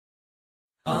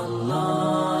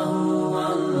Allahu,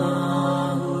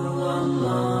 Allahu,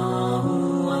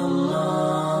 Allahu,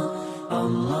 Allah,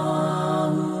 Allahu,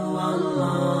 Allahu,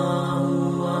 Allahu,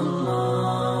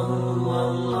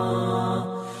 Allah,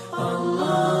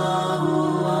 Allahu,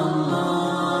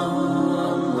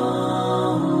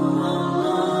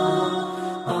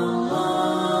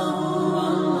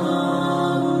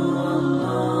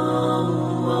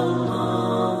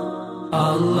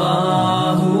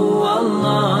 Allahu,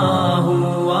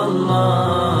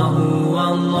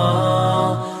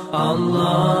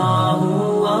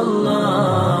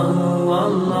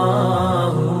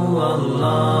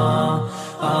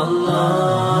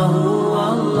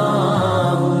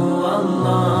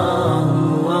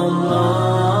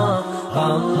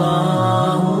 Allah,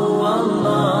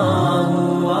 Allahu,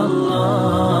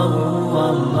 Allahu,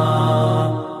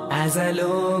 Allahu, as I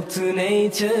look to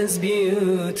nature's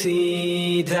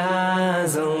beauty,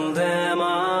 dazzled am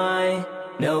I,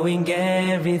 knowing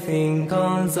everything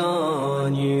calls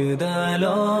on you, the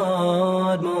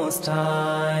Lord Most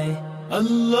High.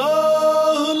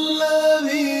 الله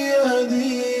الذي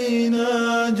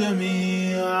يهدينا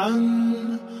جميعا،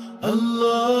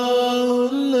 الله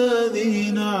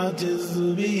الذي نعتز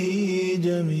به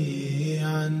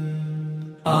جميعا.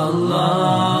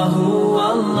 الله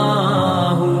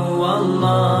الله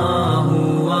الله الله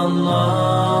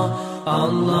الله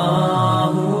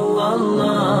الله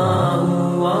الله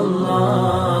الله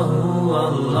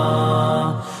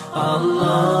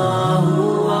الله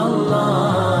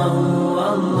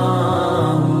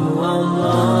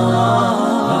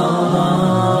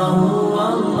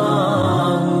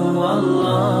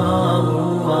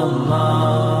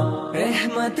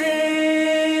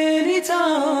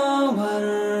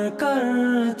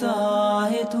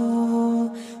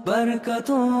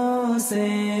बरकतों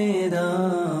से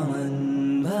दामन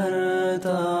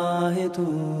भरता है तू.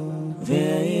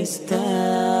 Wer ist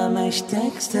der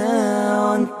Mächtigste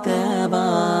und der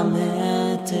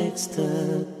Barmherzigste?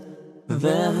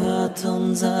 Wer hört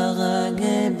unsere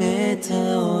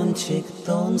Gebete und schickt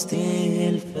uns die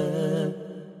Hilfe?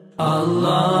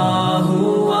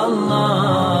 Allahu,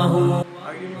 Allahu.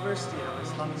 Our university, our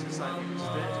Islamic society, is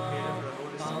there to cater for the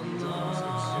holistic needs of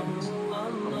Muslim students, a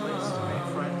place to make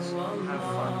friends, have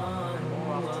fun, and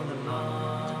more often than not,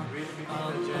 to really begin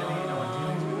the journey in our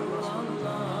dealings with Allah subhanahu wa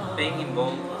ta'ala. Being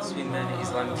involved in Swinburne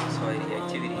Islamic Society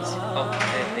activities help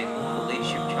prepare people for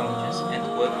leadership challenges and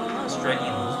work with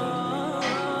Australian Muslim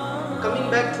community. Coming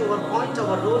back to our point,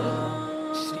 our role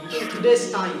in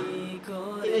today's time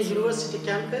in a university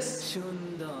campus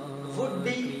would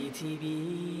be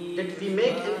that we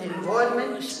make an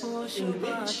environment in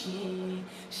which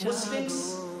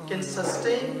Muslims can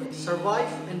sustain,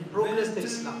 survive and progress their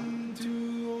Islam.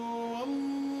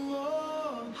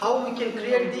 How we can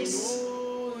create this?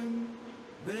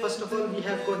 First of all, we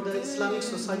have got the Islamic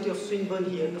Society of Swinburne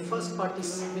here. The first part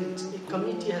is built, a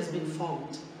committee has been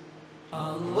formed.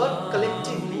 Work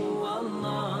collectively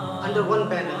under one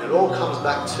banner. It all comes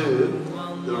back to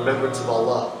the remembrance of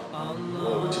Allah,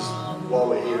 which is why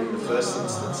we're here in the first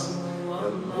instance.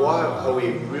 What are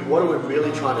we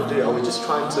really trying to do? Are we just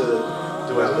trying to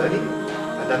do our learning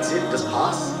and that's it, just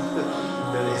pass?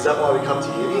 And is that why we come to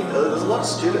uni? There's a lot of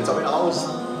students, I mean I was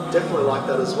definitely like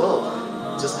that as well.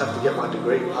 Just have to get my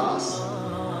degree, pass.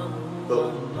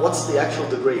 But what's the actual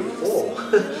degree for?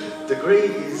 Degree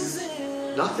is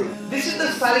nothing. This is the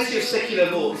fallacy of secular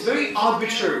law. It's very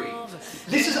arbitrary.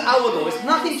 This is our law. It's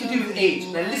nothing to do with age.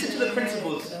 Now listen to the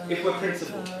principles if we're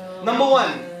principled. Number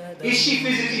one, is she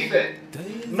physically fit?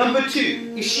 Number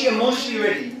two, is she emotionally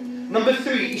ready? Number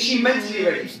three, is she mentally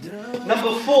ready?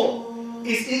 Number four,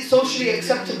 is it socially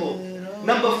acceptable?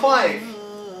 Number five,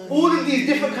 all of these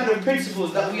different kind of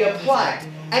principles that we apply.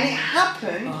 And it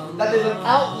happened that there's an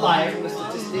outlier from the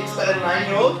statistics that a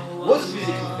 9-year-old was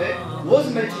physically fit, was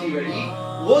mentally ready,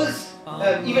 was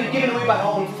even given away by her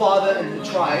own father and the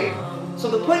tribe. So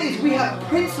the point is we have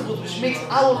principles which makes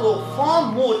our law far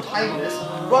more timeless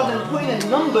rather than putting a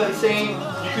number and saying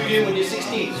you could do it when you're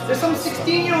 16. There's some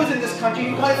 16-year-olds in this country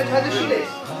who can't even tie the shoelace.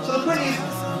 So the point is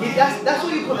that's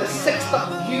what you call a sexed up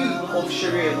view of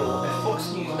Sharia law, a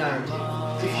Fox News narrative.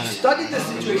 If you study the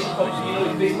situation properly, you know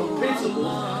it's based on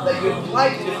principles that you apply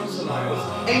to different scenarios.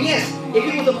 And yes, if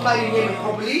it was applied in Yemen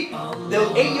properly, the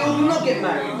 8-year-old will not get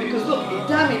married because look, it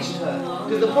damaged her.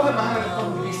 Because the Prophet Muhammad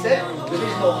probably said there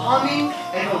is no harming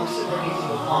and no reciprocating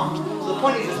of harm. So the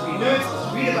point is, let's be nerds, let's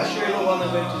read about Sharia law rather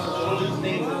than going to sociological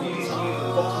things, the BBC News,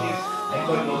 the Fox News, and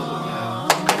God knows what we have.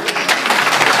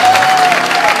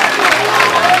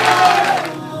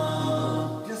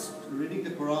 Just reading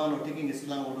the Quran or taking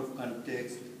Islam out of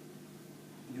context,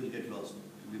 you'll get lost,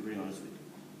 to be very honest with you.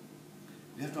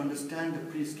 We have to understand the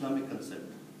pre-Islamic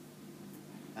concept.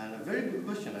 And a very good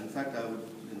question. In fact, I would,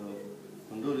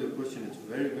 condole your question. It's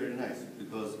very, very nice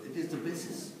because it is the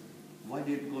basis. Why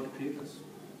did God create us?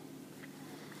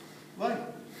 Why?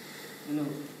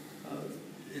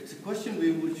 It's a question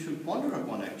we should ponder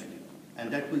upon actually,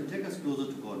 and that will take us closer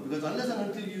to God. Because unless and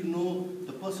until you know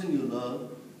the person you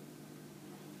love,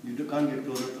 you can't get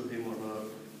closer to him or her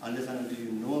unless and until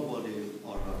you know about him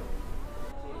or her.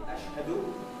 أشهد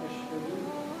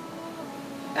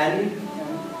أن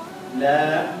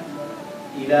لا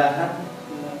إله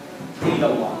إلا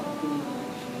الله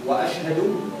وأشهد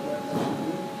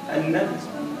أن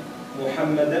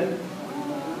محمدا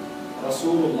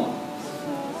رسول الله.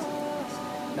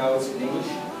 Now it's in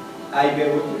English. I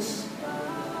bear witness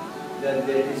that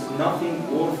there is nothing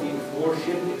worthy of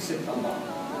worship except Allah.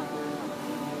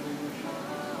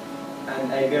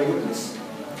 And I bear witness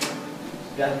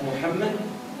that Muhammad,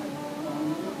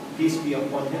 peace be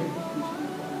upon him,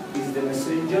 is the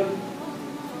messenger,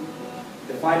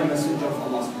 the final messenger of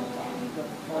Allah subhanahu wa ta'ala.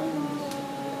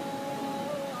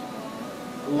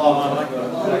 Allahu Akbar.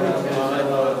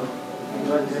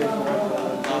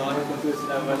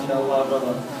 MashaAllah,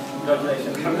 brother.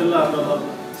 Congratulations. Alhamdulillah, brother.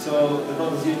 So the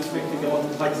brothers you expected, they want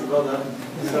to fight the brother.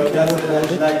 So that's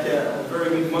like a very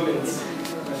good moment.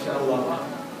 MashaAllah.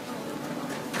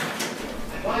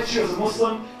 I invite you as a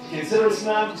Muslim to consider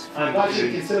Islam. I invite you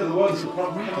to consider the words of the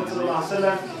Prophet Muhammad sallallahu alaihi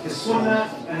wasallam, his Sunnah,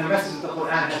 and the message that the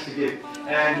Quran has to give.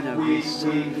 And we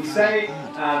say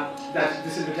that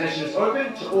this invitation is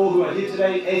open to all who are here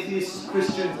today, atheists,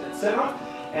 Christians, etc.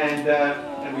 And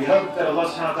we hope that Allah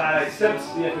subhanahu wa ta'ala accepts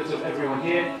the efforts of everyone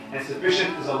here, and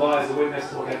sufficient is Allah as a witness.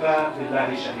 وَكَفَى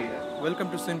بِاللَّهِ شَهِيدًا. Welcome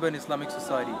to Swinburne Islamic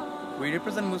Society. We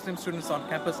represent Muslim students on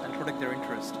campus and protect their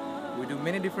interest. We do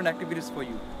many different activities for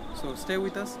you, so stay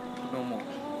with us to know more.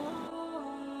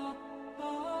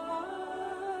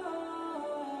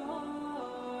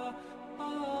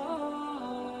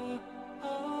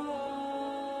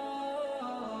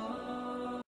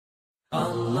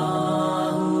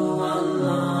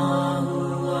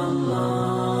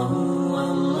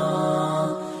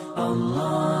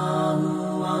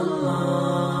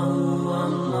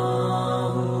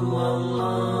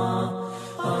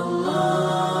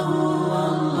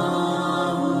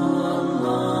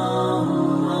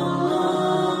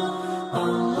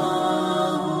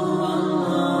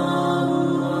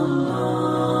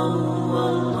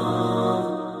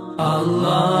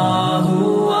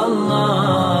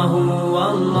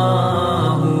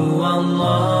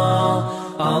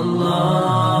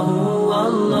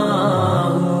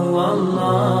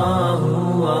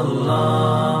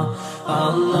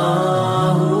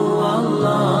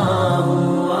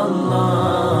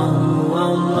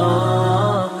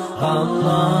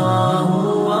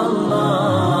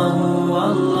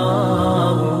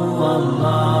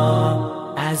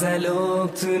 As I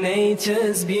look to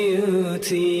nature's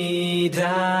beauty,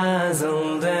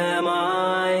 dazzled am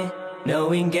I,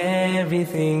 knowing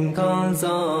everything calls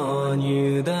on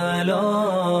you, the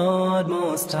Lord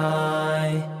Most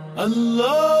High.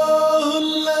 الله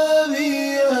الذي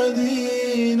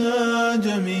يهدينا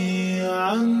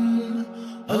جميعا،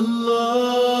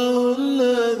 الله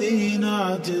الذي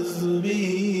نعتز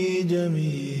به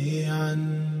جميعا.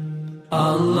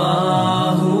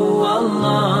 الله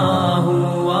الله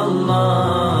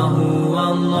الله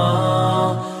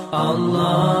الله الله